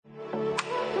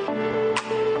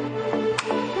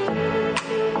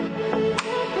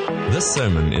This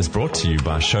sermon is brought to you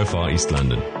by Shofar East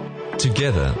London.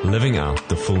 Together, living out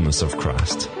the fullness of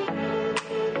Christ.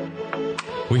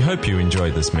 We hope you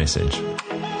enjoy this message.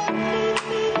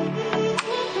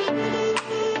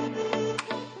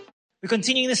 We're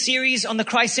continuing the series on the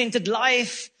Christ-centered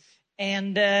life,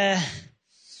 and I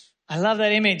love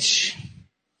that image.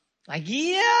 Like,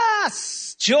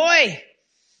 yes, joy,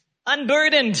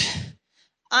 unburdened.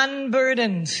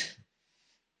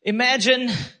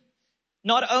 Imagine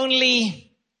not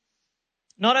only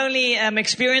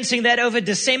experiencing that over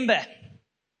December.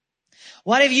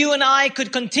 What if you and I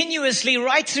could continuously,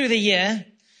 right through the year,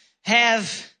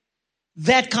 have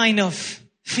that kind of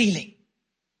feeling?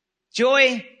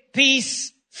 Joy,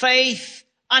 peace, faith,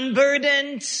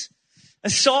 unburdened, a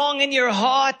song in your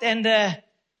heart and a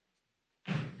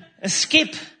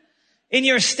skip in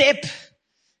your step.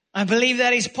 I believe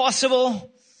that is possible.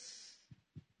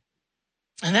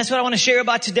 And that's what I want to share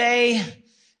about today,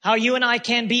 how you and I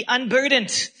can be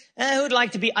unburdened. Who would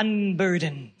like to be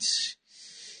unburdened?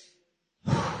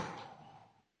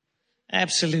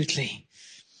 Absolutely.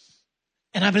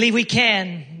 And I believe we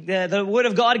can. The Word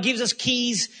of God gives us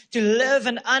keys to live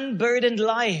an unburdened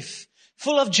life,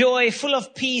 full of joy, full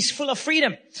of peace, full of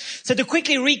freedom. So to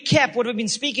quickly recap what we've been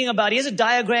speaking about, here's a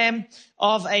diagram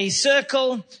of a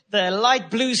circle, the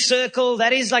light blue circle,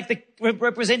 that is like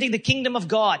representing the kingdom of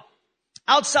God.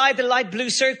 Outside the light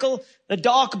blue circle, the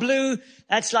dark blue,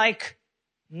 that's like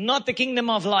not the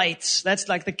kingdom of light. That's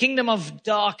like the kingdom of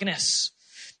darkness.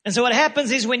 And so what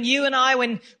happens is when you and I,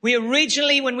 when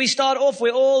we start off,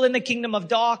 we're all in the kingdom of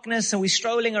darkness and we're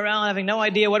strolling around having no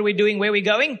idea what we're doing, where we're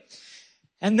going.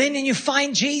 And then when you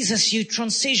find Jesus, you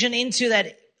transition into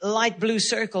that light blue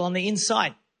circle on the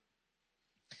inside.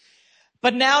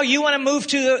 But now you want to move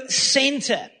to the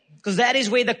center, because that is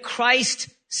where the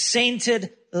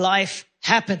Christ-centered life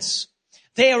happens.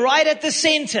 There, right at the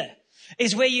center,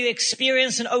 is where you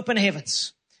experience an open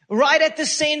heavens. Right at the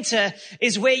center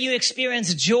is where you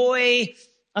experience joy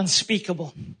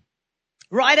unspeakable.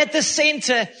 Right at the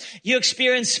center, you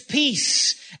experience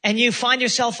peace and you find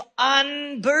yourself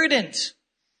unburdened.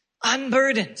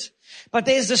 But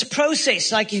there's this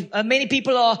process, like many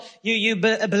people are, you're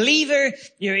a believer,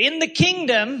 you're in the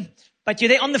kingdom, but you're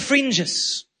there on the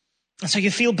fringes. And so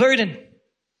you feel burdened.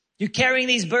 You're carrying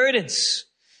these burdens.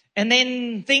 And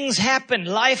then things happen.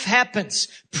 Life happens.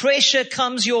 Pressure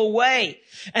comes your way.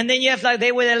 And then you have like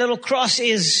there where that little cross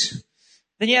is.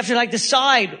 Then you have to like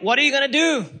decide, what are you going to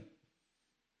do?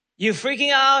 You're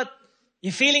freaking out.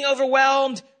 You're feeling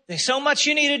overwhelmed. There's so much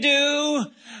you need to do.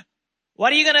 How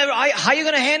are you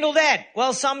going to handle that?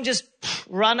 Well, some just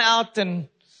run out and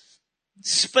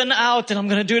spin out and I'm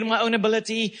going to do it in my own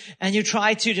ability. And you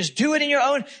try to just do it in your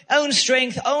own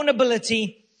strength, own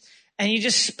ability. And you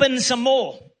just spin some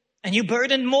more and you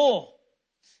burden more.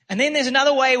 And then there's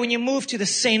another way when you move to the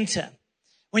center,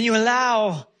 when you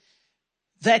allow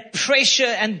that pressure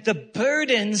and the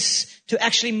burdens to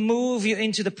actually move you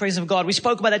into the presence of God. We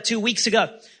spoke about that 2 weeks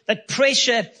ago. That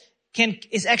pressure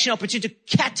is actually an opportunity to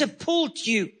catapult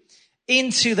you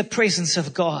into the presence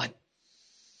of God.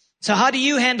 So how do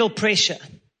you handle pressure?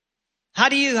 How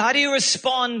do you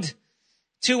respond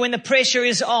to when the pressure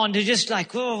is on, to just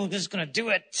like, oh, I'm just going to do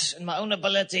it in my own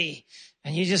ability.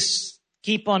 And you just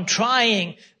keep on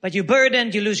trying, but you're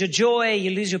burdened, you lose your joy, you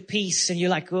lose your peace, and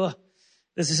you're like, oh,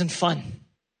 this isn't fun.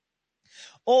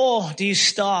 Or do you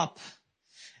stop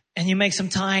and you make some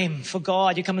time for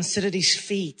God? You come and sit at His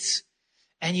feet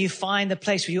and you find the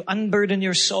place where you unburden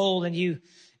your soul and you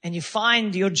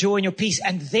find your joy and your peace,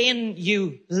 and then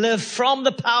you live from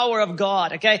the power of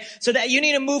God, okay? So that you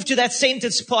need to move to that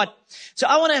centered spot. So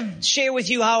I want to share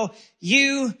with you how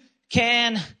you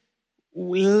can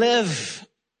live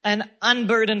an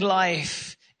unburdened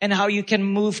life and how you can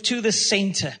move to the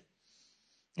center.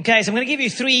 Okay, so I'm going to give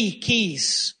you 3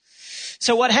 keys.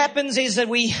 So what happens is that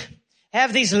we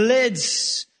have these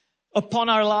lids upon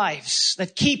our lives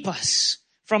that keep us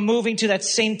from moving to that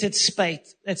centered spot.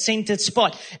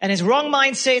 And it's wrong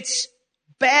mindsets,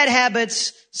 bad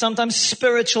habits, sometimes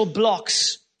spiritual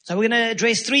blocks. So we're going to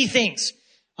address 3 things.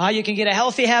 How you can get a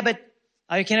healthy habit,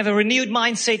 how you can have a renewed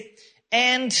mindset,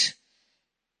 and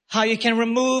how you can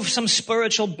remove some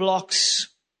spiritual blocks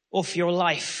off your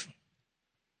life.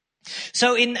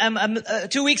 So in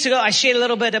 2 weeks ago, I shared a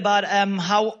little bit about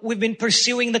how we've been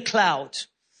pursuing the cloud.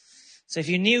 So if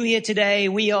you're new here today,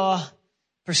 we are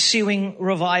pursuing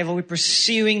revival. We're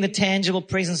pursuing the tangible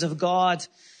presence of God.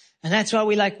 And that's why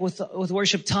we like with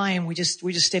worship time, we're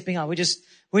just stepping out. We're just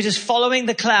following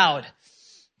the cloud.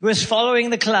 We're just following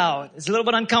the cloud. It's a little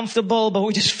bit uncomfortable, but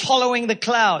we're just following the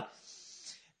cloud.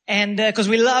 And because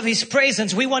we love His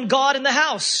presence, we want God in the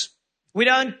house. We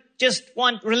don't just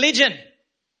want religion.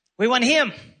 We want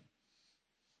Him.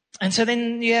 And so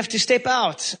then you have to step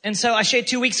out. And so I shared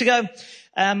 2 weeks ago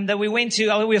that we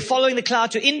were following the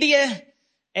cloud to India.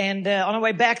 And on our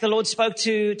way back, the Lord spoke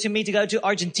to me to go to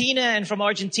Argentina. And from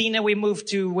Argentina, we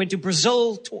went to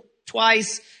Brazil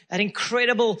twice. Had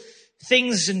incredible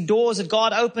things and doors that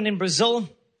God opened in Brazil.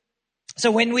 So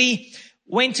when we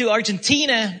went to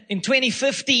Argentina in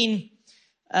 2015,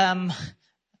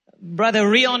 Brother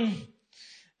Rion,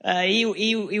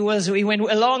 he went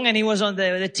along and he was on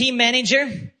the team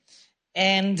manager.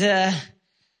 And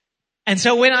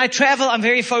so when I travel, I'm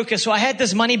very focused. So I had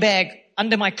this money bag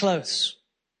under my clothes.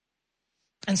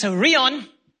 And so Rion,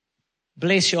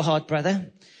 bless your heart,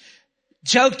 brother,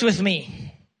 joked with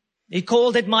me. He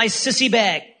called it my sissy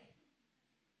bag.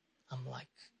 I'm like,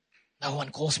 no one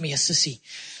calls me a sissy.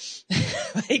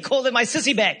 He called it my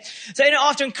sissy bag. So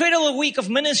after an incredible week of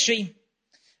ministry,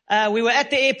 we were at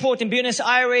the airport in Buenos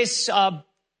Aires. Our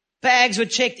bags were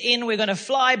checked in. We're going to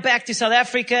fly back to South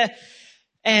Africa.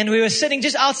 And we were sitting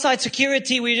just outside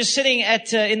security. We were just sitting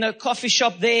in the coffee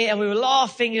shop there, and we were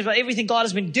laughing about everything God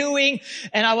has been doing.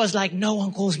 And I was like, no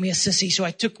one calls me a sissy. So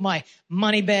I took my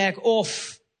money bag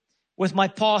off with my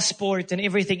passport and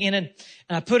everything in it.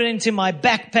 And I put it into my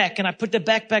backpack, and I put the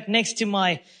backpack next to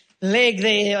my leg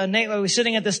there. We were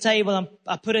sitting at this table, and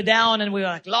I put it down, and we were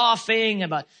like laughing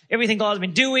about everything God has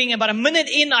been doing. About a minute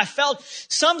in, I felt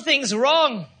something's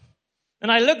wrong.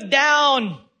 And I looked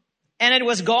down, and it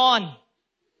was gone.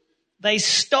 They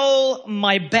stole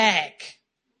my bag.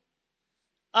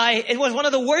 It was one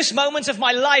of the worst moments of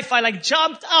my life. I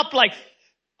jumped up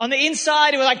on the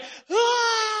inside. It was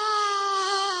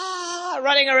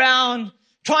running around,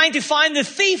 trying to find the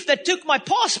thief that took my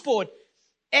passport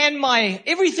and my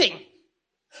everything.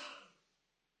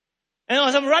 And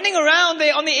as I'm running around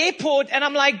there on the airport, and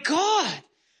I'm like, God,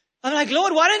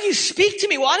 Lord, why don't you speak to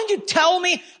me? Why don't you tell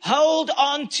me, hold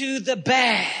on to the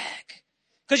bag?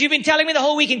 Because you've been telling me the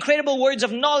whole week incredible words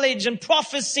of knowledge and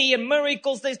prophecy and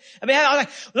miracles. I was like,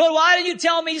 Lord, why don't you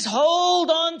tell me, just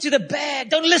hold on to the bag.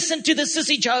 Don't listen to the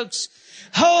sissy jokes.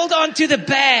 Hold on to the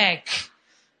bag.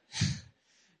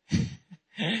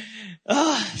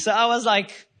 So I was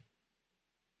like,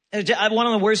 one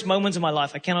of the worst moments of my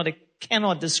life. I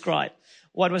cannot describe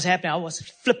what was happening. I was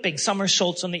flipping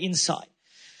somersaults on the inside.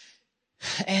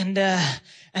 And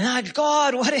I,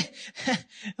 God, what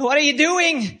are you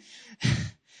doing?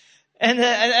 And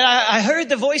I heard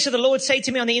the voice of the Lord say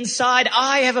to me on the inside,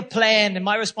 I have a plan. And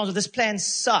my response was, this plan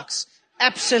sucks.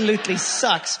 Absolutely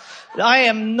sucks.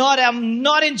 I'm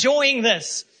not enjoying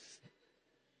this.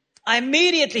 I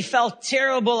immediately felt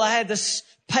terrible. I had this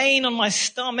pain on my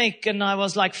stomach, and I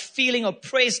was feeling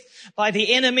oppressed by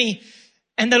the enemy.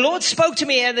 And the Lord spoke to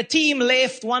me, and the team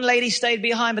left. One lady stayed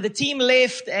behind, but the team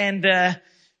left. And that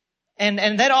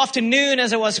afternoon,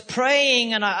 as I was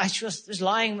praying, and I was just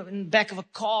lying in the back of a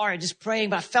car, just praying,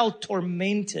 but I felt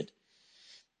tormented.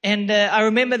 And I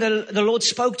remember the Lord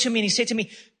spoke to me, and He said to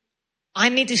me, I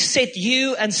need to set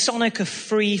you and Sonica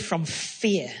free from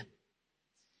fear.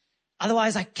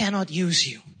 Otherwise, I cannot use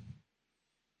you.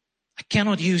 I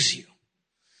cannot use you.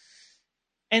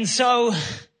 And so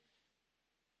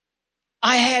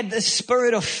I had this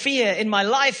spirit of fear in my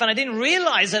life, and I didn't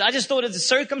realize it. I just thought of the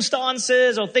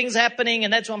circumstances or things happening,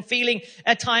 and that's why I'm feeling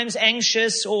at times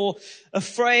anxious or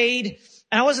afraid.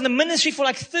 And I was in the ministry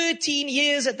for 13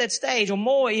 years at that stage, or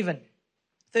more even.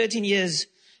 13 years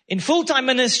in full-time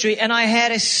ministry, and I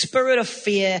had a spirit of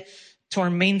fear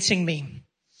tormenting me.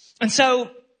 And so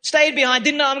stayed behind,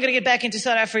 didn't know I'm going to get back into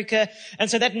South Africa.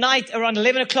 And so that night around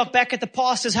 11 o'clock back at the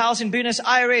pastor's house in Buenos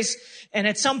Aires, and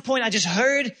at some point I just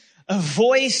heard a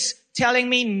voice telling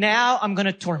me, now I'm going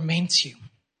to torment you.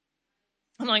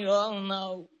 I'm like, oh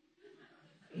no,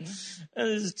 this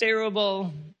is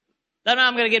terrible. Then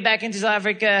I'm going to get back into South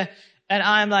Africa. And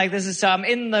I'm like, I'm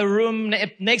in the room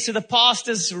next to the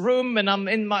pastor's room, and I'm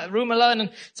in my room alone.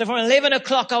 And so from 11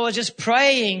 o'clock, I was just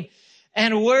praying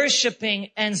and worshiping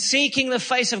and seeking the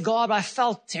face of God. I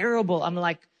felt terrible.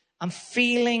 I'm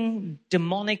feeling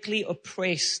demonically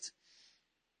oppressed.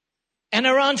 And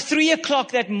around 3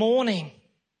 o'clock that morning,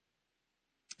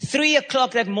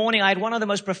 I had one of the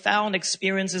most profound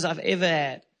experiences I've ever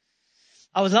had.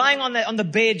 I was lying on the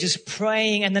bed just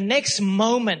praying, and the next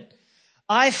moment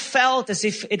I felt as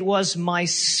if it was my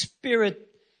spirit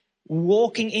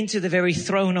walking into the very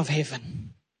throne of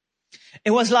heaven.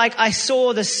 It was like I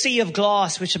saw the sea of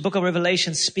glass, which the book of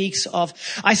Revelation speaks of.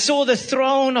 I saw the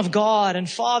throne of God and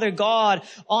Father God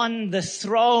on the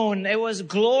throne. It was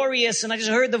glorious. And I just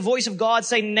heard the voice of God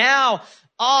say, now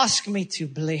ask me to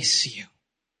bless you.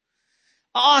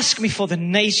 Ask me for the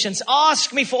nations.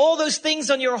 Ask me for all those things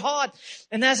on your heart.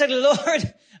 And I said,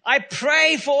 Lord, I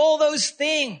pray for all those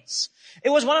things. It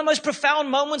was one of the most profound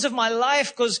moments of my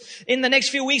life because in the next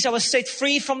few weeks I was set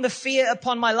free from the fear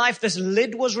upon my life. This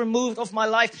lid was removed off my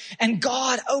life and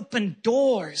God opened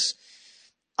doors.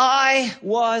 I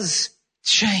was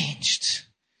changed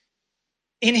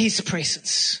in His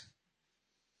presence.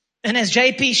 And as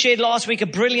JP shared last week, a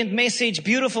brilliant message,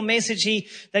 beautiful message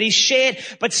that he shared.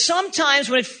 But sometimes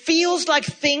when it feels like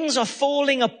things are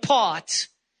falling apart,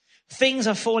 things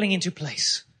are falling into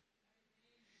place.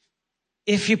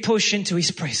 If you push into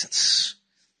His presence.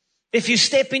 If you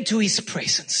step into His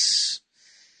presence.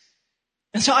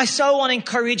 And so I so want to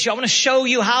encourage you. I want to show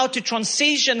you how to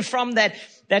transition from that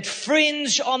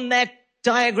fringe on that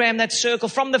diagram, that circle,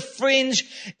 from the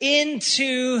fringe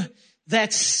into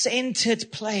that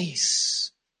centered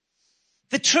place.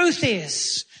 The truth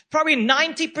is, probably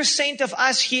 90% of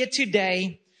us here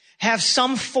today have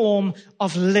some form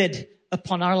of lid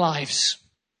upon our lives.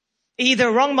 Either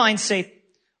wrong mindset,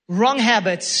 wrong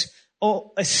habits,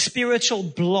 or a spiritual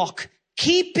block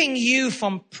keeping you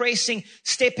from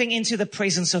stepping into the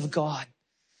presence of God.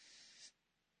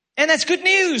 And that's good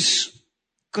news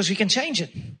because we can change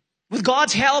it. With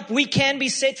God's help, we can be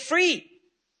set free.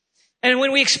 And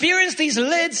when we experience these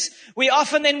lids, we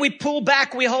often then we pull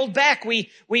back, we hold back, we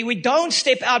don't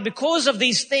step out because of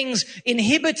these things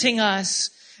inhibiting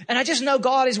us. And I just know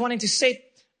God is wanting to set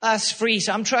us free.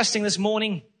 So I'm trusting this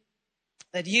morning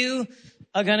that you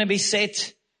are going to be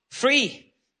set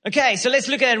free. Okay, so let's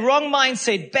look at wrong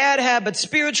mindset, bad habits,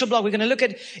 spiritual block. We're going to look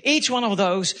at each one of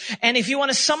those. And if you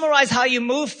want to summarize how you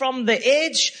move from the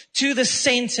edge to the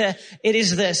center, it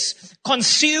is this.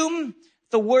 Consume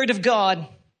the Word of God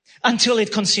until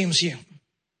it consumes you.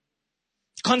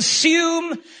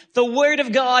 Consume the Word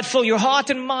of God, fill your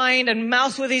heart and mind and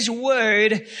mouth with His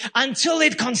Word until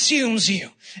it consumes you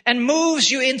and moves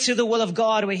you into the will of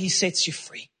God where He sets you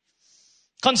free.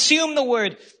 Consume the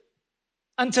Word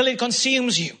until it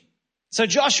consumes you. So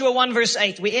Joshua 1 verse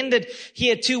 8, we ended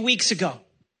here 2 weeks ago.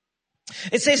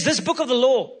 It says, this book of the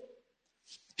law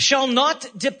shall not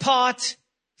depart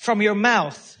from your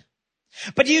mouth,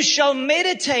 but you shall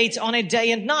meditate on it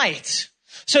day and night,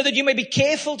 so that you may be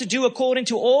careful to do according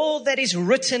to all that is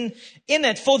written in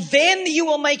it. For then you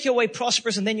will make your way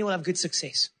prosperous and then you will have good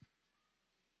success.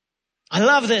 I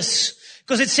love this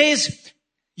because it says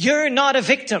you're not a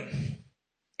victim.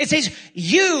 It says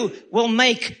you will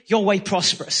make your way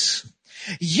prosperous.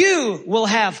 You will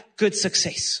have good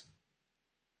success.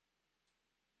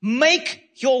 Make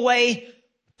your way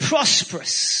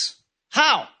prosperous.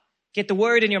 How? Get the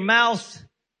Word in your mouth,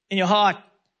 in your heart,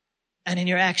 and in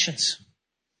your actions.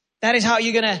 That is how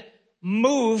you're going to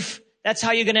move. That's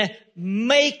how you're going to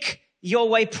make your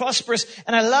way prosperous.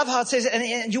 And I love how it says,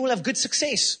 and you will have good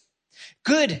success.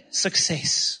 Good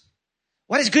success.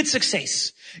 What is good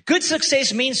success? Good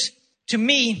success means to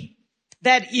me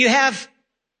that you have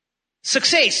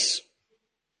success.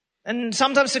 And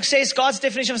sometimes success, God's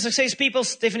definition of success,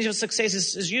 people's definition of success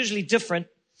is usually different.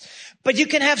 But you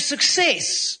can have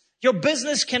success. Your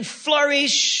business can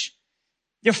flourish.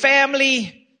 Your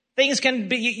family, things can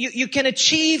be, you can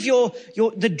achieve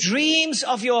the dreams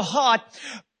of your heart,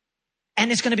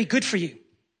 and it's going to be good for you.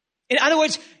 In other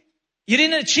words, you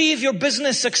didn't achieve your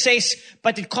business success,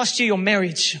 but it cost you your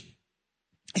marriage.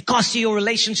 It cost you your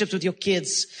relationships with your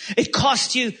kids. It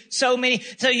cost you so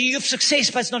you have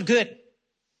success, but it's not good.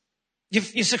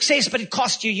 You've success, but it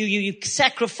cost you. You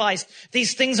sacrificed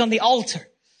these things on the altar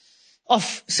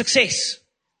of success.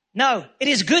 No, it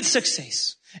is good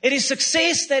success. It is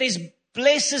success that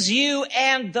blesses you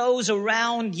and those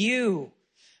around you.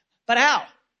 But how?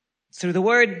 Through the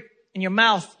Word in your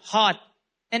mouth, heart,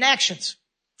 and actions.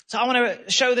 So I want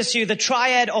to show this to you, the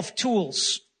triad of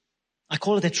tools. I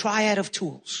call it the triad of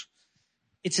tools.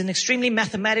 It's an extremely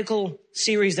mathematical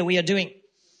series that we are doing.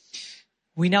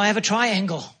 We now have a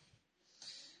triangle.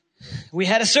 We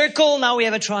had a circle, now we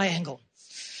have a triangle.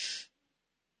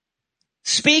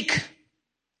 Speak,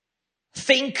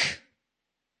 think,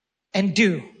 and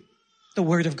do the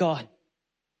Word of God.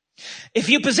 If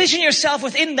you position yourself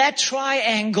within that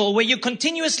triangle where you're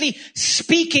continuously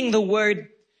speaking the Word,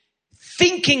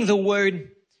 thinking the Word,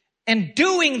 and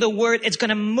doing the Word, it's going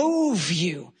to move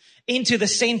you into the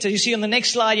center. You see on the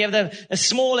next slide, you have a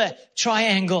smaller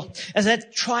triangle. As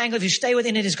that triangle, if you stay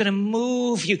within it, is going to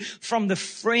move you from the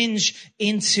fringe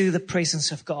into the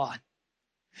presence of God.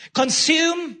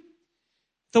 Consume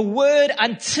the Word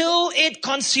until it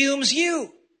consumes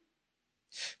you.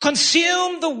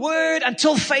 Consume the Word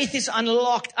until faith is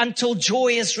unlocked, until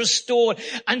joy is restored,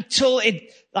 until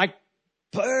it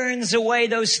burns away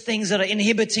those things that are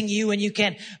inhibiting you, and you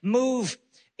can move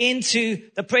into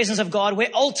the presence of God, where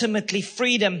ultimately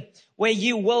freedom, where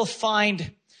you will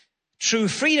find true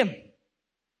freedom.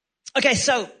 Okay,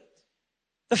 so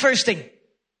the first thing,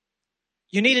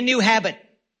 you need a new habit.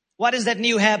 What is that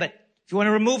new habit? If you want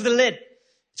to remove the lid,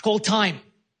 it's called time.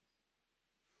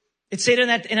 It said in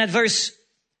that verse,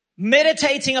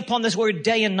 meditating upon this word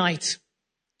day and night.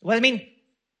 What does it mean?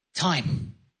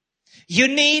 Time. You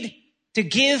need to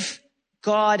give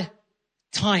God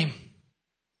time.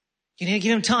 You need to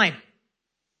give him time.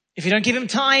 If you don't give him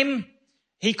time,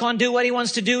 he can't do what he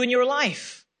wants to do in your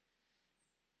life.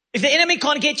 If the enemy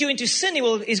can't get you into sin,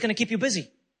 he's going to keep you busy.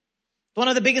 One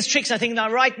of the biggest tricks, I think,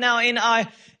 now right now in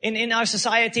our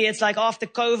society, it's like after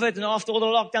COVID and after all the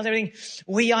lockdowns, everything,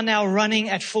 we are now running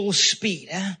at full speed.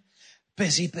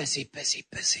 Busy, busy, busy,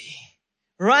 busy.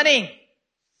 Running.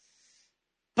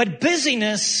 But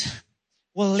busyness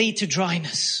will lead to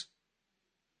dryness.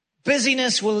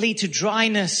 Busyness will lead to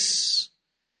dryness.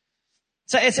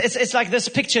 So it's like this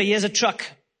picture. Here's a truck.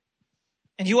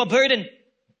 And you are burdened.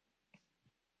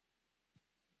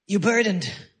 You're burdened.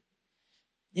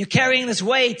 You're carrying this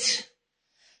weight.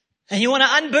 And you want to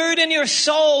unburden your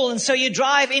soul. And so you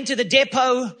drive into the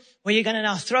depot where you're going to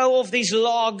now throw off these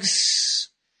logs.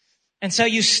 And so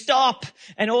you stop,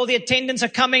 and all the attendants are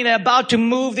coming. They're about to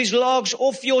move these logs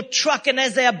off your truck. And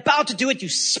as they're about to do it, you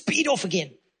speed off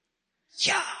again.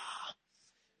 Yeah.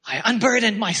 I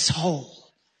unburdened my soul.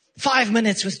 5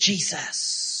 minutes with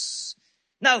Jesus.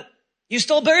 No, you're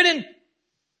still burdened.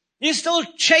 You're still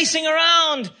chasing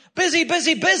around. Busy,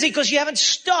 busy, busy, because you haven't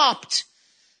stopped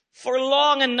for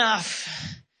long enough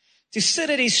to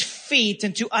sit at his feet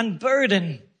and to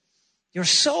unburden your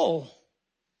soul.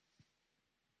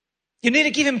 You need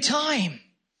to give him time.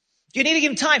 You need to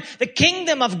give him time. The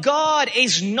kingdom of God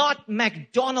is not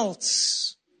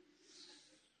McDonald's.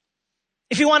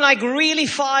 If you want like really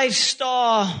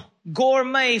 5-star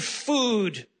gourmet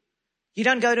food, you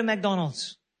don't go to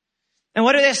McDonald's. And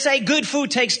what do they say? Good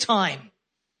food takes time.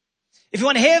 If you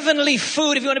want heavenly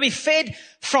food, if you want to be fed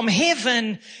from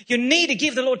heaven, you need to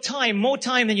give the Lord time, more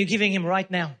time than you're giving him right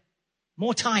now.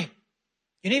 More time.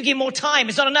 You need to give him more time.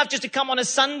 It's not enough just to come on a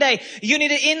Sunday. You need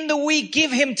to, in the week,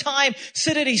 give him time,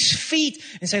 sit at his feet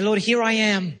and say, Lord, here I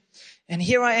am. And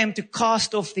here I am to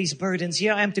cast off these burdens.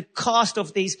 Here I am to cast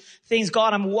off these things.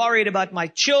 God, I'm worried about my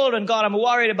children. God, I'm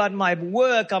worried about my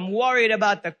work. I'm worried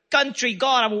about the country.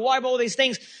 God, I'm worried about all these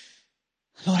things.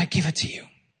 Lord, I give it to you.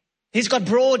 He's got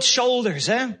broad shoulders.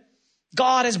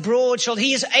 God has broad shoulders.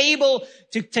 He is able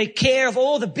to take care of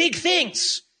all the big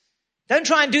things. Don't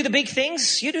try and do the big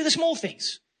things. You do the small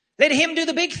things. Let him do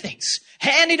the big things.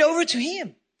 Hand it over to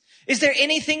him. Is there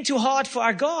anything too hard for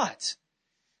our God?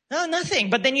 No, nothing.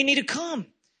 But then you need to come.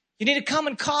 You need to come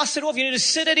and cast it off. You need to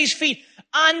sit at his feet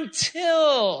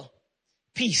until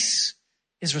peace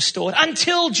is restored,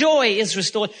 until joy is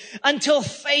restored, until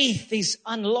faith is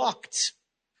unlocked.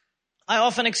 I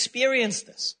often experience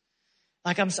this.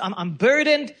 Like I'm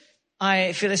burdened.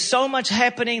 I feel there's so much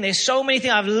happening. There's so many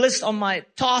things I've listed on my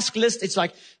task list. It's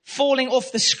like falling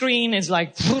off the screen. It's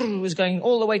like, it's going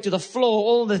all the way to the floor,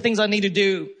 all the things I need to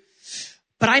do.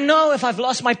 But I know if I've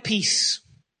lost my peace,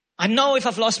 I know if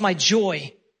I've lost my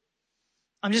joy,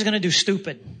 I'm just going to do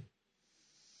stupid.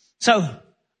 So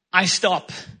I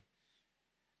stop.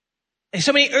 There's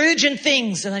so many urgent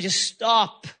things and I just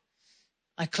stop.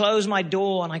 I close my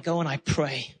door and I go and I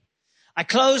pray. I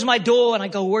close my door and I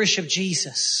go worship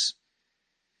Jesus.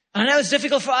 I know it's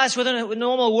difficult for us with a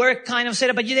normal work kind of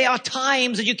setup, but there are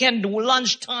times that you can do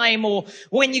lunchtime or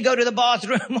when you go to the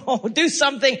bathroom or do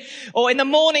something, or in the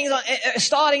morning,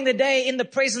 starting the day in the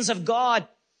presence of God.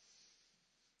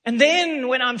 And then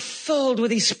when I'm filled with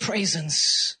his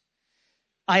presence,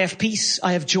 I have peace,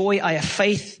 I have joy, I have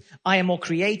faith, I am more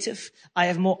creative, I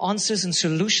have more answers and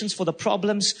solutions for the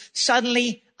problems.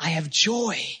 Suddenly, I have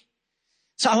joy.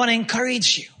 So I want to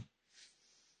encourage you.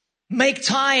 Make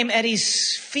time at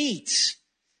his feet.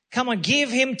 Come on, give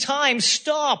him time.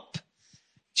 Stop.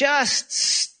 Just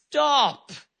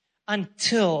stop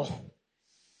until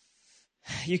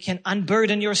you can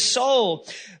unburden your soul.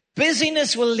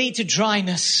 Busyness will lead to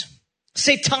dryness.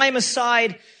 Set time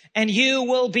aside and you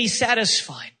will be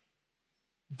satisfied.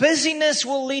 Busyness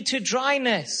will lead to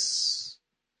dryness.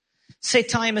 Set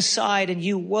time aside and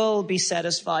you will be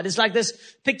satisfied. It's like this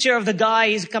picture of the guy,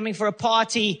 he's coming for a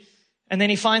party. And then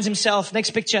he finds himself, next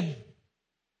picture.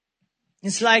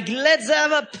 It's like, let's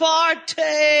have a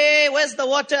party. Where's the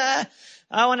water?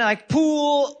 I want to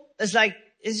pool. It's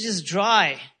just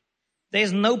dry.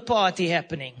 There's no party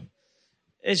happening.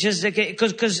 It's just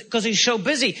because he's so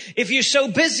busy. If you're so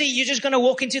busy, you're just going to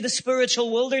walk into the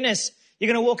spiritual wilderness.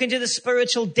 You're going to walk into the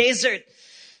spiritual desert.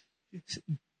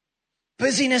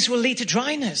 Busyness will lead to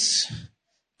dryness.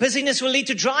 Busyness will lead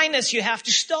to dryness. You have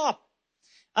to stop.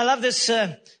 I love this.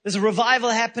 There's a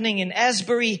revival happening in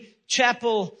Asbury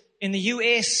Chapel in the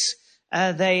US.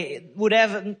 There's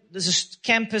a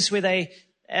campus where they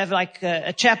have like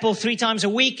a chapel 3 times a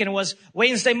week, and it was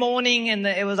Wednesday morning, and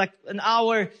it was like an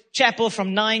hour chapel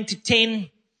from 9 to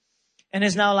 10. And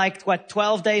it's now like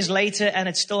 12 days later, and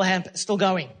it's still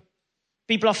going.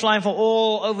 People are flying from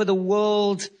all over the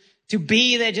world to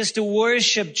be there, just to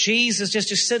worship Jesus, just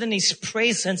to sit in His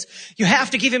presence. You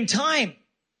have to give Him time.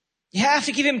 You have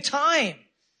to give Him time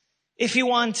if you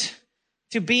want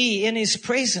to be in His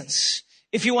presence,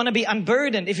 if you want to be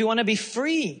unburdened, if you want to be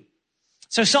free.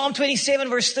 So Psalm 27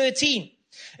 verse 13,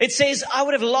 it says, I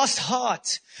would have lost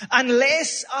heart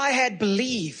unless I had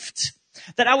believed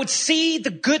that I would see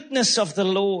the goodness of the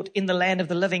Lord in the land of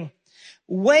the living.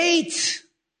 Wait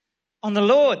on the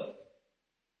Lord.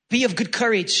 Be of good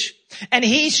courage, and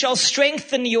He shall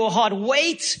strengthen your heart.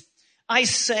 Wait, I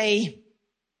say,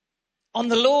 on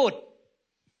the Lord.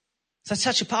 So it's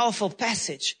such a powerful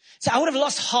passage. So I would have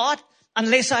lost heart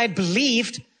unless I had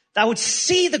believed that I would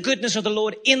see the goodness of the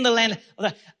Lord in the land.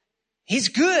 He's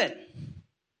good.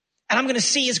 And I'm going to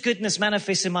see His goodness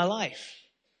manifest in my life.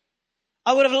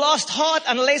 I would have lost heart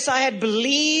unless I had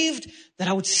believed that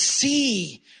I would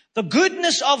see the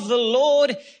goodness of the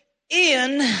Lord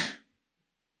in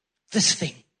this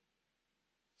thing.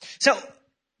 So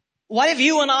what if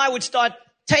you and I would start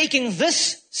taking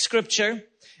this scripture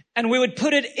and we would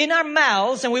put it in our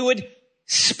mouths and we would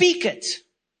speak it?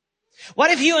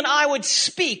 What if you and I would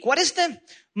speak? What is the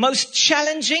most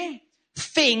challenging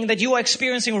thing that you are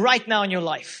experiencing right now in your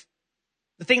life?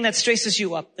 The thing that stresses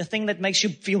you up, the thing that makes you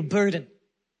feel burdened.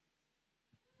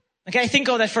 Okay, think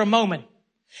of that for a moment.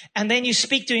 And then you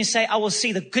speak to it and say, I will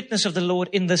see the goodness of the Lord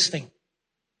in this thing.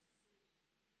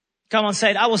 Come on,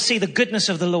 say it. I will see the goodness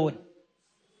of the Lord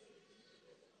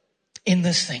in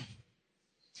this thing.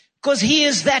 Because He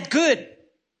is that good.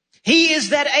 He is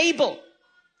that able.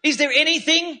 Is there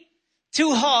anything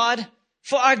too hard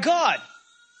for our God?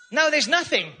 No, there's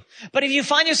nothing. But if you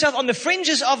find yourself on the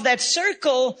fringes of that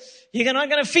circle, you're not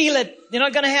going to feel it. You're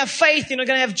not going to have faith. You're not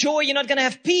going to have joy. You're not going to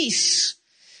have peace.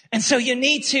 And so you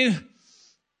need to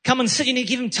come and sit. You need to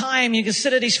give Him time. You can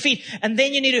sit at His feet. And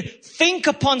then you need to think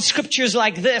upon scriptures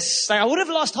like this. Like, I would have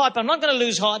lost heart, but I'm not going to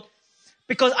lose heart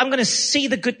because I'm going to see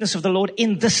the goodness of the Lord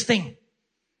in this thing.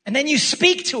 And then you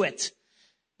speak to it.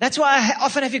 That's why I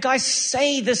often have you guys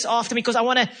say this after me, because I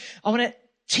want to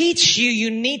teach you.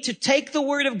 You need to take the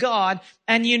word of God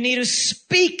and you need to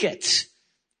speak it.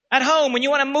 At home, when you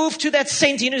want to move to that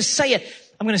center, you need to say it.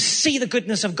 I'm going to see the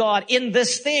goodness of God in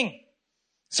this thing.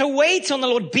 So wait on the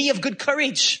Lord. Be of good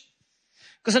courage.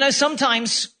 Because I know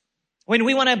sometimes when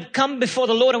we want to come before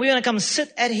the Lord and we want to come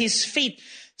sit at His feet,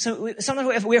 so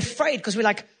sometimes we're afraid because we're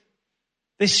like,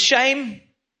 there's shame,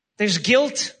 there's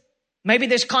guilt, maybe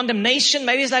there's condemnation,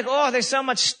 maybe it's like, oh, there's so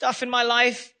much stuff in my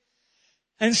life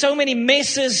and so many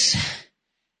messes.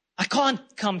 I can't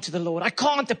come to the Lord. I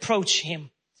can't approach Him.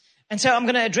 And so I'm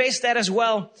going to address that as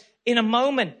well in a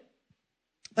moment.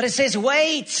 But it says,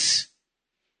 wait.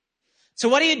 So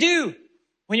what do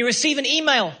when you receive an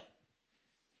email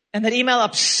and that email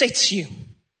upsets you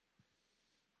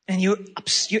and you're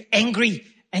angry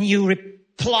and you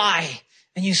reply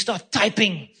and you start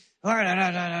typing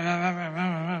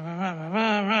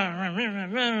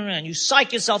and you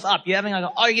psych yourself up. You're having like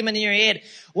an argument in your head.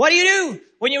 What do you do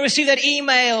when you receive that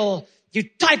email? You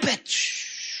type it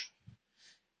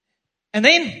and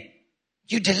then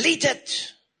you delete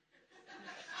it.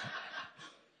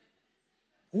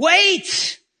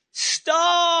 Wait.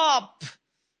 Stop.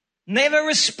 Never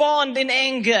respond in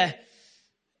anger,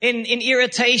 in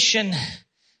irritation.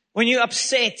 When you're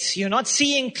upset, you're not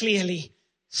seeing clearly.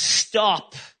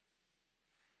 Stop.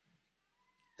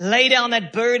 Lay down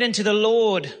that burden to the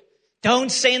Lord.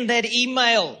 Don't send that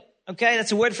email. Okay,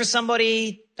 that's a word for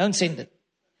somebody. Don't send it.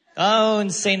 Don't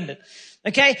send it.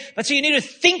 Okay, but so you need to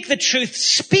think the truth,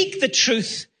 speak the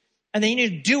truth, and then you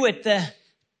need to do it, the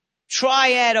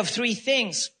triad of 3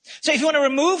 things. So if you want to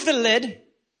remove the lid,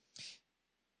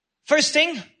 first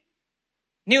thing,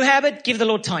 new habit, give the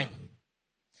Lord time.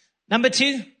 Number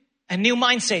 2, a new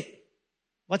mindset.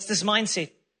 What's this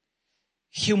mindset?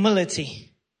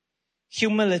 Humility.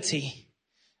 Humility.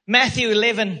 Matthew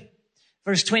 11,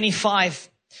 verse 25.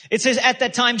 It says, at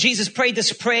that time, Jesus prayed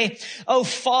this prayer. Oh,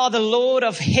 Father, Lord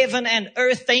of heaven and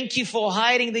earth, thank you for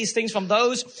hiding these things from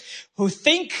those who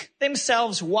think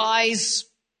themselves wise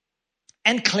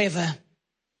and clever,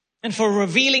 and for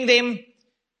revealing them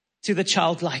to the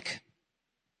childlike.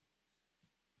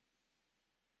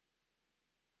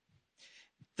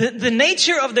 The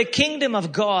nature of the kingdom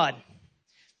of God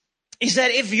is that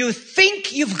if you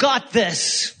think you've got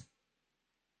this,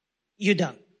 you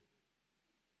don't.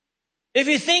 If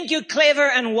you think you're clever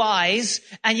and wise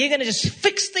and you're going to just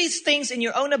fix these things in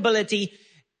your own ability,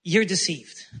 you're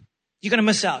deceived. You're going to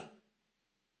miss out.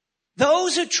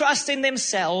 Those who trust in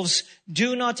themselves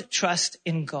do not trust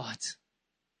in God.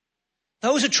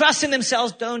 Those who trust in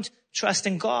themselves don't trust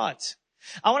in God.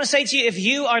 I want to say to you, if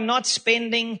you are not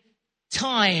spending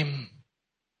time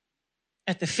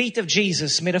at the feet of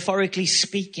Jesus, metaphorically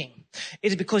speaking, it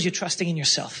is because you're trusting in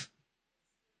yourself.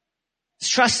 It's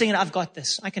trusting in, I've got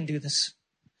this. I can do this.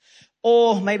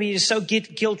 Or maybe you're so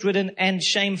guilt-ridden and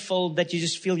shameful that you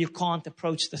just feel you can't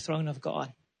approach the throne of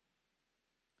God.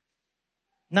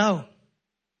 No.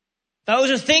 Those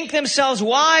who think themselves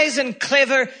wise and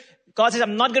clever, God says,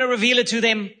 I'm not going to reveal it to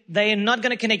them. They are not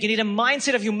going to connect. You need a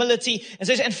mindset of humility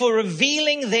and for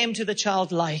revealing them to the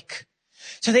childlike.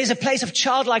 So there's a place of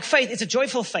childlike faith. It's a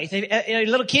joyful faith.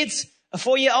 Little kids, a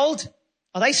 4-year-old,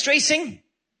 are they stressing?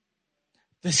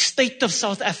 The state of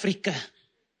South Africa.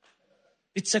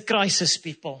 It's a crisis,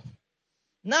 people.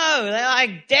 No, they're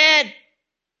like, Dad,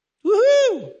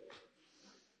 woohoo!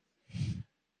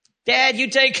 Dad, you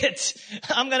take it.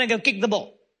 I'm going to go kick the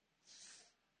ball.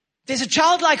 There's a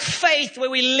childlike faith where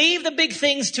we leave the big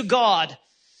things to God.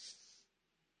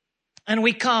 And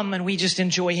we come and we just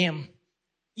enjoy Him.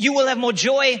 You will have more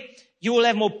joy. You will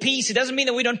have more peace. It doesn't mean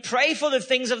that we don't pray for the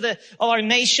things of our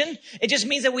nation. It just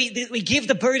means that we give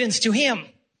the burdens to Him.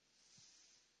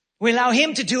 We allow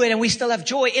Him to do it and we still have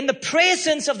joy. In the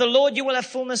presence of the Lord, you will have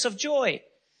fullness of joy.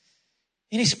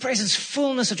 In His presence,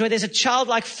 fullness of joy. There's a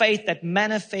childlike faith that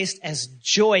manifests as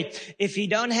joy. If you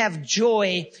don't have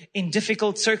joy in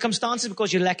difficult circumstances,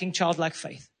 because you're lacking childlike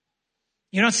faith.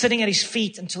 You're not sitting at His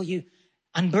feet until you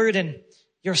unburden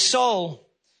your soul.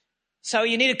 So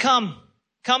you need to come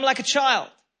like a child.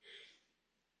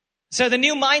 So the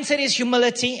new mindset is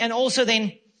humility. And also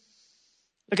then,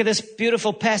 look at this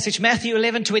beautiful passage, Matthew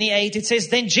 11:28. It says,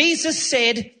 then Jesus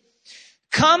said,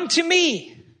 come to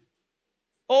me,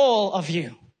 all of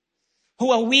you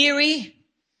who are weary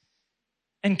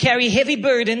and carry heavy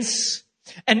burdens,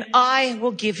 and I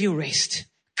will give you rest.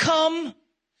 Come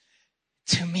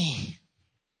to me.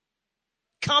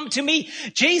 Come to me.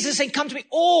 Jesus said, come to me,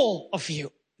 all of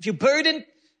you. If you're burdened,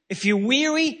 if you're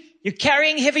weary, you're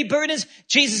carrying heavy burdens,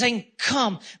 Jesus is saying,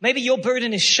 come. Maybe your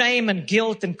burden is shame and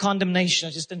guilt and condemnation.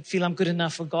 I just didn't feel I'm good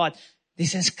enough for God. He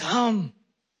says, come.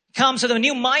 Come. So the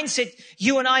new mindset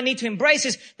you and I need to embrace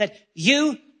is that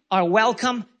you are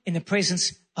welcome in the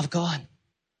presence of God.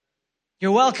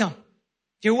 You're welcome.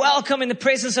 You're welcome in the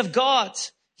presence of God.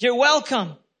 You're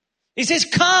welcome. He says,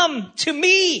 come to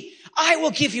me. I will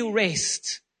give you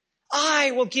rest. I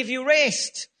will give you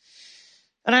rest.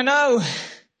 And I know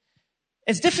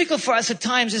it's difficult for us at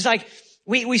times. It's like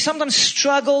we sometimes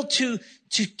struggle to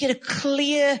get a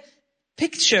clear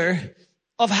picture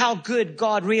of how good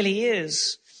God really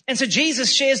is. And so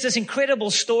Jesus shares this incredible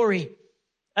story,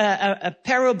 a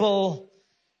parable,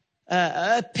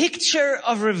 a picture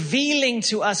of revealing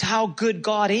to us how good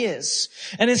God is.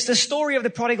 And it's the story of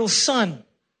the prodigal son.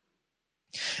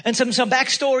 And some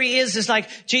backstory is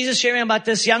like Jesus sharing about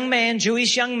this young man,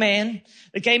 Jewish young man,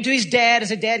 that came to his dad and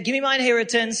said, Dad, give me my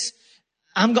inheritance.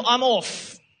 I'm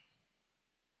off.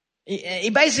 He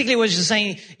basically was just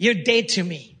saying, you're dead to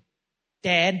me,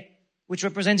 Dad, which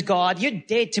represents God. You're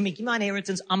dead to me. Give me my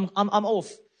inheritance. I'm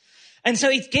off. And so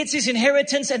he gets his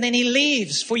inheritance and then he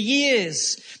leaves for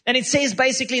years. And it says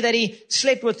basically that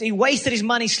he wasted his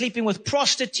money sleeping with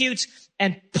prostitutes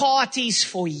and parties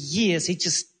for years. He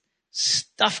just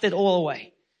stuffed it all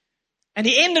away. And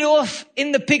he ended off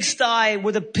in the pigsty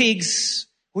with the pigs,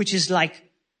 which is like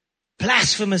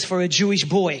blasphemous for a Jewish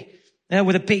boy,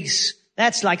 with the pigs.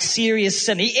 That's like serious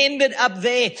sin. He ended up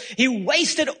there. He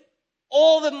wasted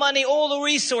all the money, all the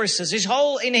resources, his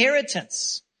whole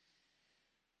inheritance.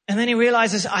 And then he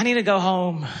realizes, I need to go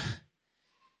home.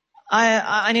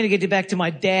 I need to get back to my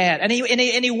dad. And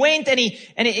he went and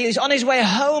he was on his way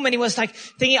home and he was like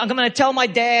thinking, I'm going to tell my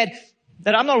dad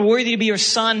that I'm not worthy to be your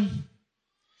son.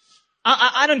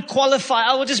 I don't qualify.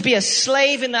 I will just be a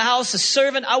slave in the house, a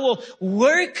servant. I will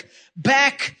work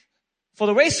back for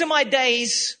the rest of my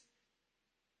days.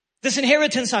 This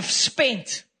inheritance I've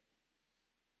spent.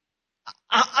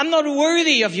 I'm not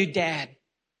worthy of you, Dad.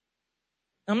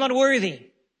 I'm not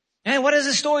worthy. And what is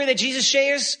the story that Jesus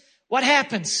shares? What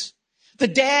happens? The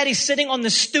dad is sitting on the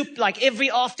stoop like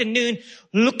every afternoon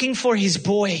looking for his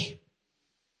boy.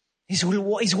 He's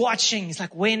watching. He's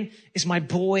like, when is my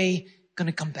boy going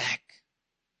to come back?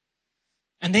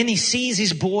 And then he sees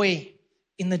his boy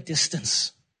in the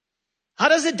distance. How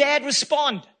does the dad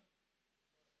respond?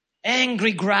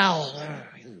 angry growl.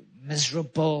 You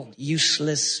miserable,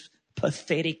 useless,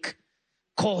 pathetic.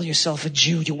 Call yourself a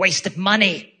Jew. You wasted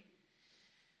money.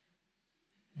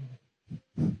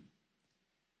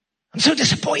 I'm so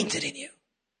disappointed in you.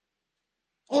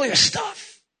 All your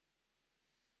stuff.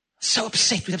 I'm so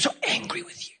upset with you. I'm so angry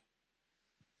with you.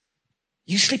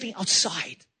 You sleeping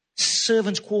outside.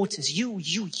 Servants' quarters. You.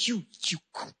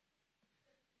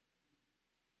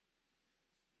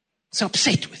 So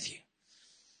upset with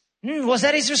you. Was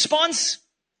that his response?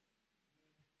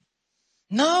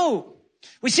 No.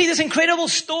 We see this incredible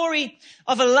story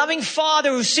of a loving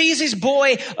father who sees his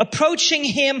boy approaching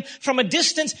him from a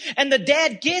distance, and the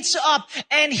dad gets up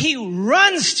and he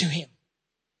runs to him.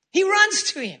 He runs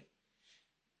to him.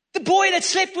 The boy that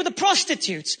slept with the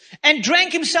prostitutes and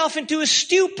drank himself into a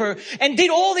stupor and did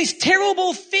all these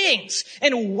terrible things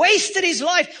and wasted his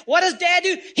life. What does dad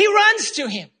do? He runs to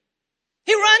him.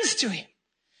 He runs to him.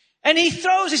 And he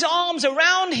throws his arms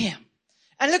around him.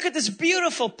 And look at this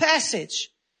beautiful passage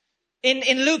in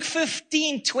Luke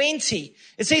 15:20.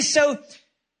 It says, so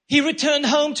he returned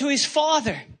home to his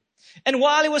father. And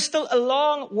while he was still a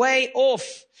long way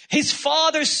off, his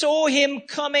father saw him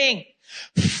coming,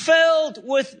 filled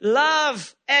with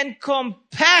love and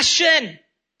compassion.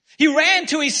 He ran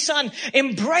to his son,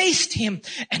 embraced him,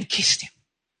 and kissed him.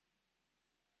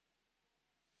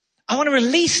 I want to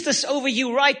release this over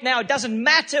you right now. It doesn't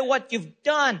matter what you've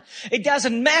done. It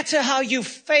doesn't matter how you've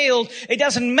failed. It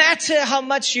doesn't matter how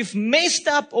much you've messed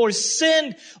up or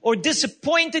sinned or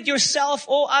disappointed yourself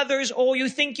or others, or you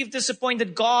think you've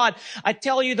disappointed God. I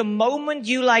tell you, the moment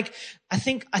you I'm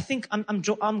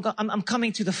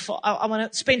coming to the Father. I want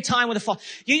to spend time with the Father.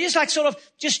 You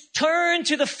just turn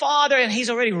to the Father, and He's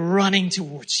already running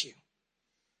towards you.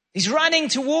 He's running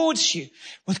towards you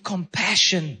with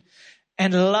compassion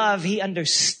and love. He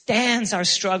understands our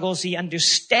struggles. He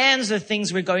understands the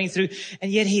things we're going through.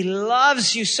 And yet He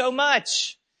loves you so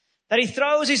much that He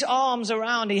throws His arms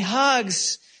around, He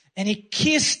hugs, and He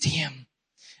kissed him.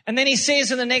 And then He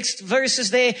says in the next verses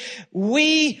there,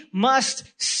 we must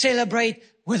celebrate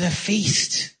with a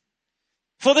feast.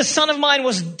 For the son of mine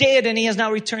was dead and he has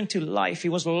now returned to life. He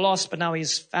was lost, but now he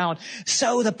is found.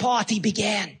 So the party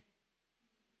began.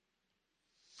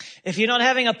 If you're not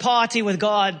having a party with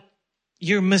God,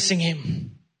 you're missing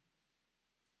Him.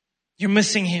 You're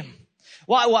missing Him.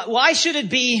 Why should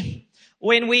it be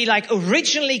when we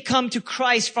originally come to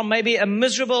Christ from maybe a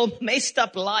miserable, messed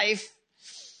up life?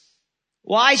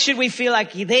 Why should we feel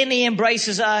like then He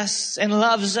embraces us and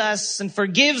loves us and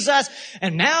forgives us?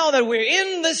 And now that we're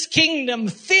in this kingdom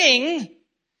thing,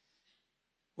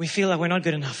 we feel like we're not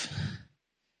good enough.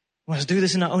 We must do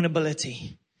this in our own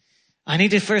ability. I need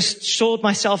to first sort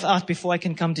myself out before I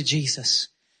can come to Jesus.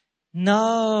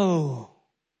 No.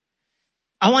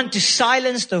 I want to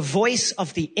silence the voice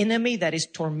of the enemy that is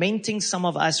tormenting some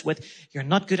of us with, you're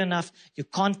not good enough, you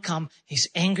can't come, he's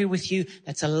angry with you.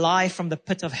 That's a lie from the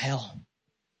pit of hell.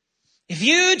 If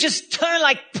you just turn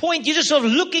point, you're just sort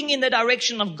of looking in the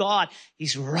direction of God,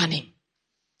 He's running.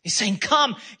 He's saying,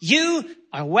 come, you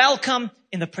are welcome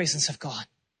in the presence of God.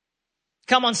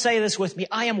 Come on, say this with me.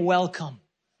 I am welcome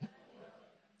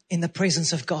in the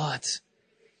presence of God.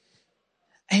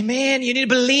 Amen. You need to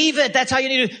believe it. That's how you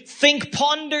need to think,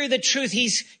 ponder the truth. He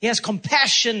has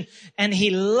compassion and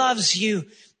He loves you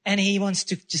and He wants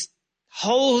to just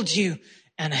hold you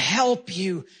and help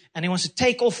you. And He wants to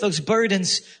take off those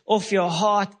burdens off your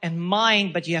heart and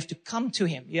mind, but you have to come to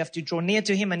Him. You have to draw near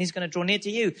to Him and He's going to draw near to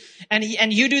you. And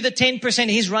you do the 10%,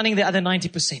 He's running the other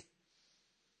 90%.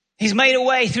 He's made a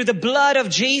way through the blood of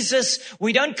Jesus.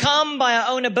 We don't come by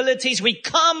our own abilities. We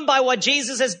come by what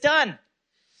Jesus has done.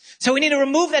 So we need to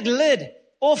remove that lid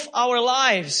off our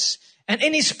lives. And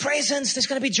in His presence, there's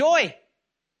going to be joy.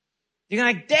 You're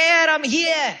going to Dad, I'm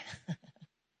here.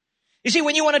 You see,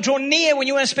 when you want to draw near, when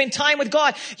you want to spend time with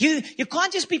God, you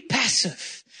can't just be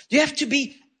passive. You have to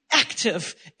be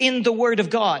active in the Word of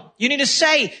God. You need to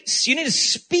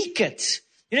speak it.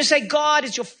 You need to say, God,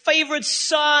 it's your favorite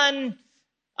son.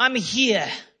 I'm here.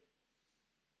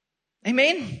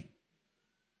 Amen.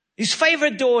 His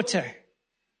favorite daughter.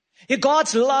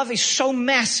 God's love is so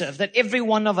massive that every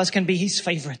one of us can be His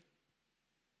favorite.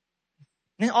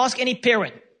 And ask any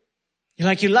parent.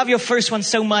 You love your first one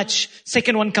so much.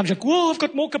 Second one comes whoa, I've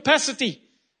got more capacity.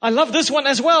 I love this one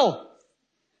as well.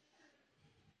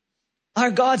 Our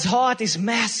God's heart is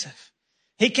massive.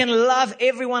 He can love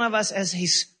every one of us as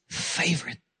His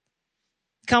favorite.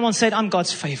 Come on, say it, I'm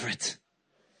God's favorite.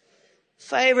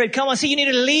 Favorite. Come on, see, you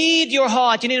need to lead your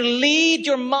heart. You need to lead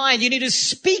your mind. You need to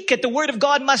speak it. The Word of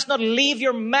God must not leave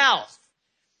your mouth.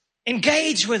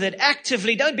 Engage with it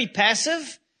actively. Don't be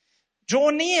passive.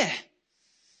 Draw near.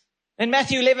 In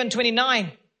Matthew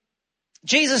 11:29,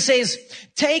 Jesus says,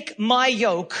 take my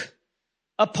yoke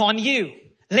upon you.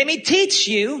 Let me teach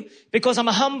you, because I'm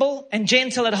humble and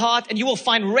gentle at heart, and you will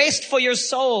find rest for your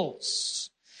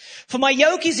souls. For my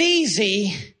yoke is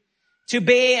easy to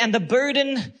bear, and the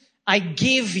burden I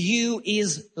give you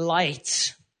is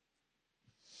light.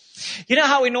 You know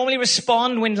how we normally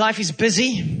respond when life is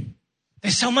busy?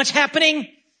 There's so much happening.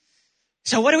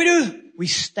 So what do? We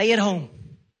stay at home.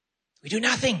 We do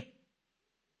nothing.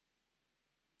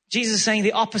 Jesus is saying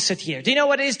the opposite here. Do you know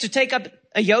what it is to take up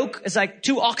a yoke? It's like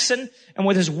 2 oxen and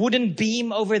with this wooden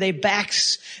beam over their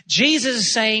backs. Jesus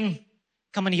is saying,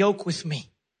 come and yoke with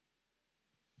me.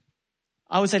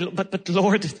 I would say, but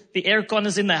Lord, the aircon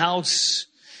is in the house.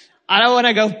 I don't want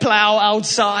to go plow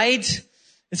outside.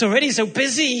 It's already so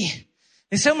busy.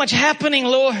 There's so much happening,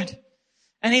 Lord.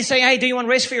 And he's saying, hey, do you want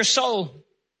rest for your soul?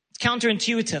 It's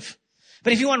counterintuitive.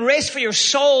 But if you want rest for your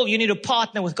soul, you need to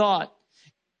partner with God.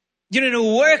 You need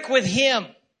to work with Him.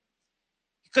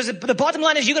 Because the bottom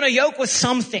line is you're going to yoke with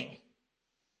something.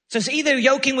 So it's either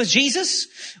yoking with Jesus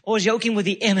or it's yoking with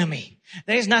the enemy.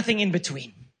 There's nothing in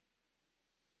between.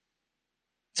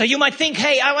 So you might think,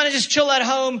 hey, I want to just chill at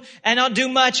home and not do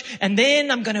much, and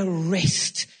then I'm going to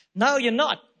rest. No, you're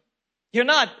not. You're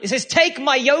not. It says, take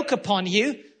my yoke upon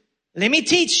you. Let me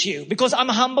teach you, because I'm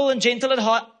humble and gentle at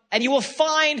heart, and you will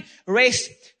find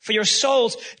rest for your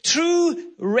souls. True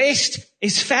rest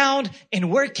is found in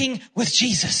working with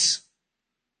Jesus.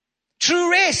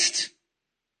 True rest.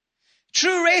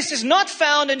 True rest is not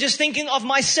found in just thinking of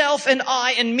myself and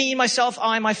I and me, myself,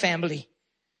 I, my family.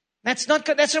 That's not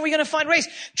where we're going to find rest.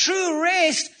 True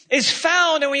rest is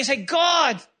found when you say,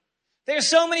 God, there's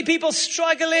so many people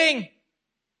struggling.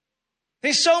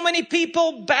 There's so many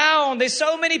people bound. There's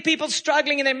so many people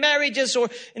struggling in their marriages or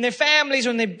in their families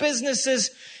or in their businesses.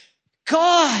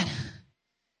 God,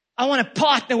 I want to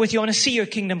partner with you. I want to see your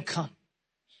kingdom come.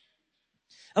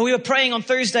 And we were praying on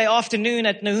Thursday afternoon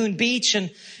at Nahoon Beach.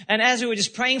 And as we were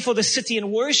just praying for the city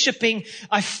and worshiping,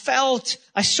 I saw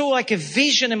like a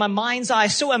vision in my mind's eye. I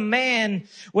saw a man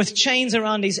with chains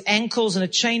around his ankles and a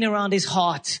chain around his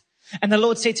heart. And the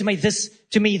Lord said to me,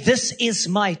 this is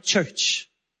my church.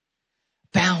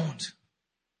 Bound.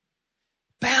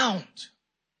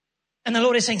 And the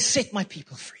Lord is saying, set my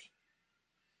people free.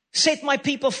 Set my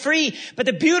people free. But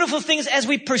the beautiful thing is, as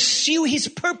we pursue His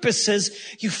purposes,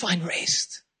 you find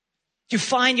rest. You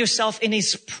find yourself in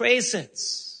His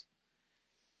presence.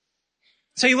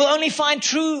 So you will only find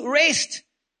true rest.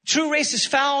 True rest is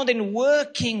found in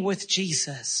working with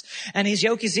Jesus. And His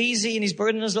yoke is easy and His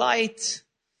burden is light.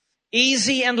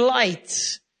 Easy and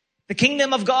light. The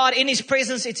kingdom of God in His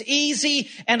presence, it's easy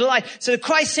and light. So the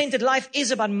Christ-centered life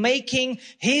is about making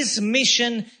His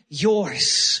mission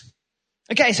yours.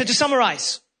 Okay, so to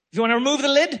summarize, if you want to remove the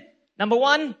lid, number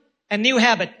 1, a new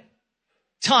habit.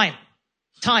 Time.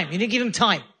 You need to give Him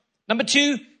time. Number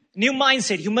 2, new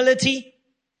mindset, humility,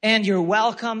 and you're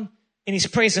welcome in His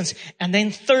presence. And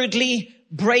then thirdly,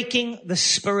 breaking the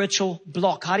spiritual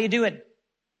block. How do you do it?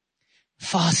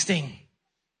 Fasting.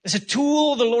 There's a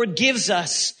tool the Lord gives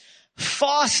us.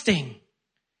 Fasting.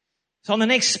 So on the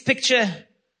next picture,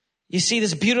 you see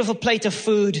this beautiful plate of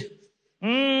food.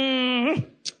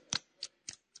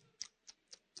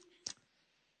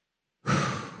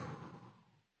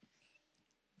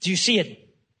 Do you see it?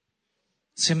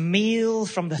 It's a meal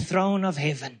from the throne of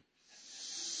heaven.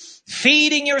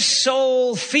 Feeding your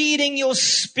soul, feeding your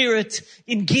spirit,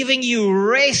 in giving you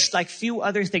rest like few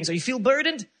other things. So you feel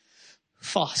burdened?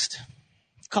 Fast.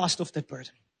 Cast off that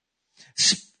burden.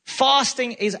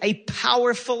 Fasting is a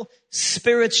powerful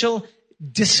spiritual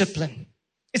discipline.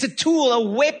 It's a tool, a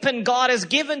weapon God has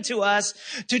given to us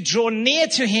to draw near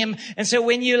to Him. And so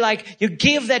when you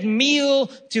give that meal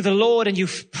to the Lord and you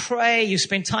pray, you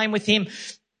spend time with Him,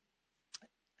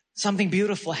 something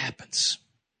beautiful happens.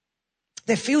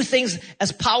 There are few things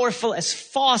as powerful as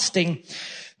fasting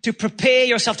to prepare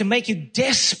yourself, to make you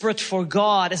desperate for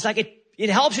God. It's like it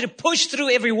helps you to push through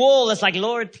every wall. It's like,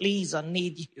 Lord, please, I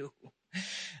need you.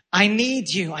 I need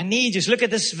you. I need you. So look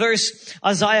at this verse,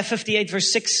 Isaiah 58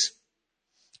 verse 6.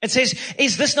 It says,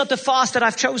 is this not the fast that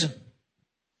I've chosen?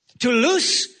 To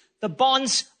loose the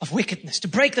bonds of wickedness, to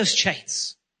break those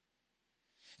chains,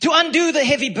 to undo the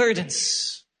heavy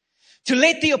burdens, to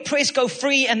let the oppressed go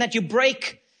free, and that you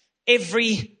break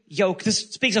every yoke.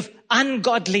 This speaks of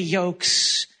ungodly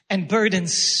yokes and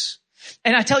burdens.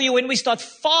 And I tell you, when we start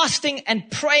fasting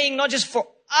and praying, not just for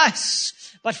us,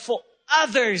 but for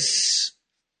others,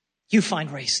 you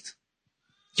find rest.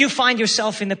 You find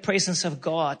yourself in the presence of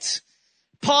God.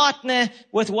 Partner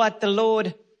with what the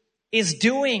Lord is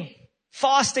doing.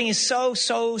 Fasting is so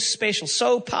special,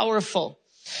 so powerful.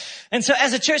 And so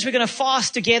as a church, we're going to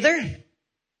fast together.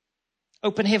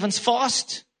 Open Heavens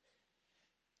fast.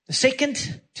 The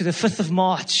 2nd to the 5th of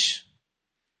March.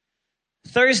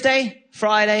 Thursday,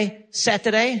 Friday,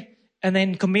 Saturday, and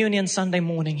then communion Sunday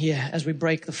morning here as we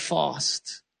break the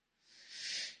fast.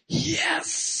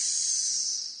 Yes.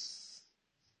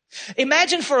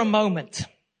 Imagine for a moment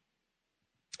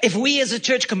if we as a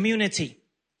church community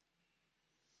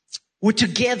would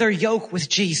together yoke with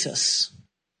Jesus,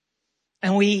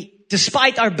 and we,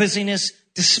 despite our busyness,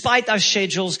 despite our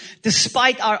schedules,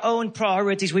 despite our own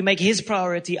priorities, we make His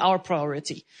priority our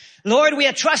priority. Lord, we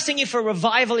are trusting You for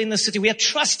revival in the city. We are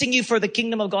trusting You for the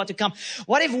kingdom of God to come.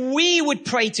 What if we would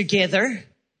pray together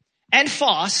and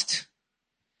fast?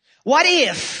 What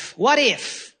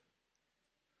if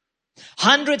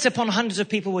hundreds upon hundreds of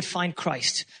people would find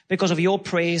Christ because of your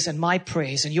prayers and my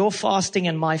prayers and your fasting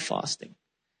and my fasting?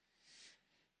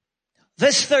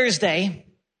 This Thursday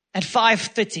at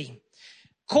 5:30,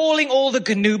 calling all the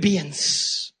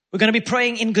Ganubians. We're going to be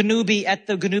praying in Ganubi at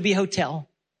the Ganubi Hotel.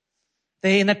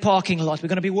 They're in that parking lot. We're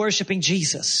going to be worshiping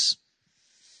Jesus.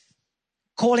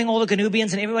 Calling all the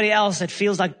Ganubians and everybody else that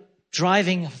feels like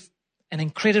driving an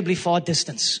incredibly far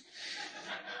distance.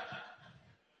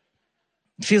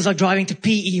 It feels like driving to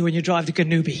PE when you drive to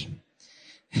Ganubi.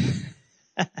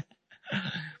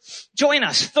 Join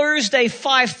us Thursday,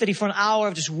 5:30 for an hour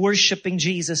of just worshiping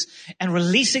Jesus and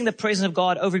releasing the presence of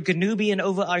God over Ganubi and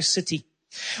over our city.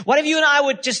 What if you and I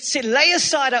would just lay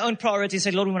aside our own priorities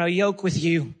and say, Lord, we want to yoke with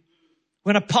You.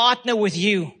 We want to partner with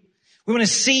You. We want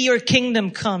to see Your kingdom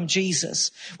come,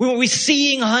 Jesus. We're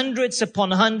seeing hundreds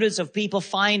upon hundreds of people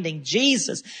finding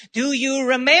Jesus. Do you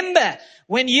remember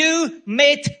when you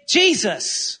met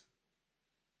Jesus?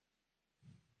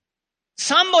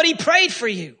 Somebody prayed for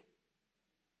you.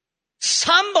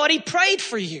 Somebody prayed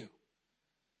for you.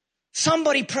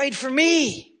 Somebody prayed for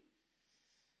me.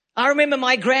 I remember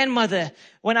my grandmother,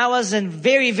 when I was a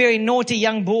very, very naughty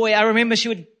young boy, I remember she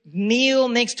would kneel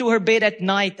next to her bed at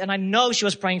night, and I know she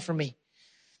was praying for me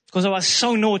because I was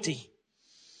so naughty.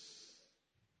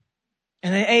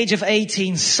 And at the age of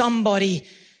 18, somebody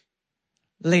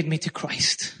led me to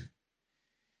Christ.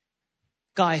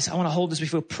 Guys, I want to hold this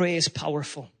before. Prayer is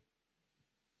powerful.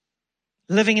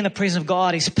 Living in the presence of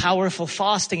God is powerful.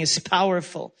 Fasting is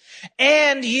powerful.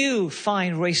 And you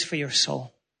find rest for your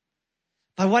soul.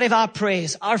 But what if our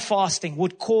prayers, our fasting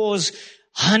would cause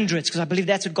hundreds, because I believe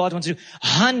that's what God wants to do,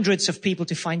 hundreds of people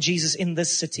to find Jesus in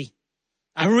this city.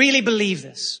 I really believe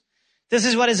this. This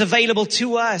is what is available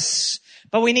to us.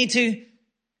 But we need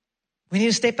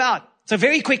to step out. So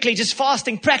very quickly, just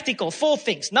fasting, practical, 4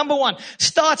 things. Number 1,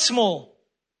 start small.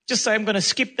 Just say, I'm going to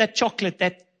skip that chocolate,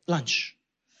 that lunch.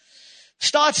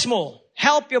 Start small.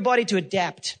 Help your body to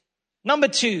adapt. Number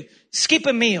 2, skip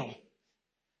a meal.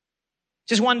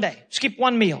 Just one day. Skip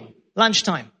one meal.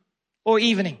 Lunchtime or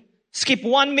evening. Skip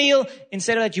one meal.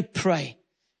 Instead of that, you pray.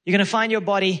 You're going to find your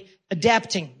body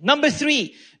adapting. Number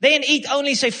 3, then eat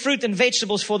only, say, fruit and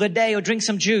vegetables for the day or drink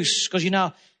some juice because,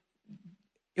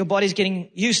 your body's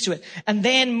getting used to it. And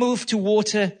then move to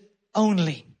water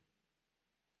only.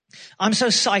 I'm so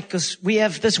psyched because we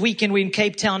have this weekend, we're in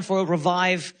Cape Town for a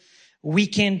Revive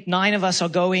weekend. 9 of us are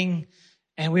going,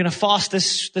 and we're going to fast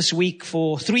this week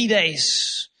for 3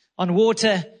 days on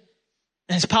water.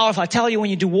 And it's powerful. I tell you, when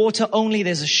you do water only,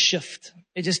 there's a shift.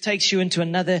 It just takes you into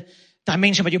another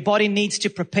dimension, but your body needs to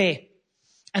prepare.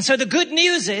 And so the good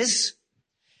news is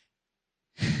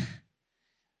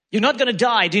you're not going to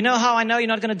die. Do you know how I know you're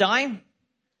not going to die?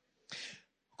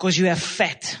 Because you have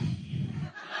fat.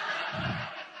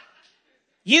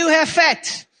 You have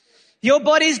fat. Your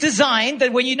body is designed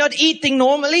that when you're not eating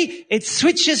normally, it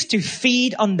switches to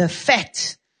feed on the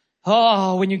fat.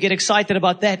 Oh, when you get excited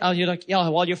about that, you're like, yeah,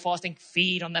 while you're fasting,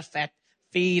 feed on the fat,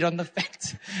 feed on the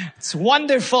fat. It's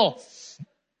wonderful.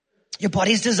 Your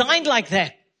body's designed like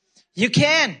that. You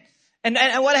can. And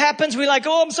what happens? We're like,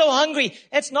 oh, I'm so hungry.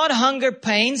 It's not hunger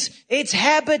pains. It's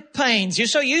habit pains. You're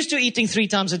so used to eating 3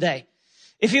 times a day.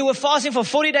 If you were fasting for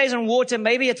 40 days on water,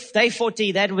 maybe at day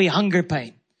 40, that would be hunger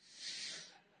pain.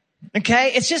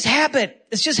 Okay? It's just habit.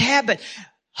 It's just habit.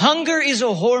 Hunger is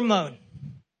a hormone.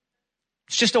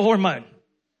 It's just a hormone.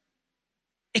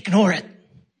 Ignore it.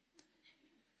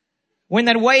 When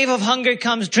that wave of hunger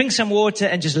comes, drink some water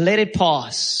and just let it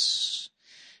pass.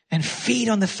 And feed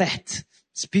on the fat.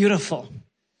 It's beautiful.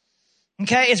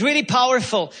 Okay? It's really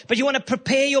powerful. But you want to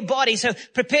prepare your body. So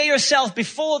prepare yourself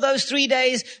before those 3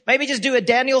 days. Maybe just do a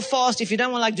Daniel fast if you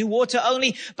don't want to do water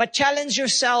only. But challenge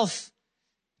yourself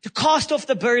to cast off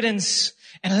the burdens.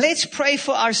 And let's pray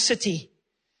for our city.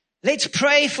 Let's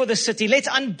pray for the city. Let's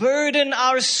unburden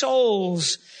our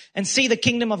souls and see the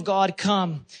kingdom of God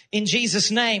come in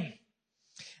Jesus' name.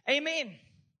 Amen.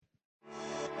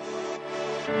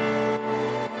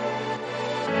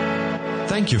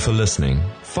 Thank you for listening.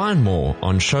 Find more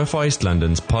on Shofar East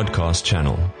London's podcast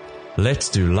channel. Let's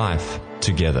do life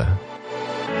together.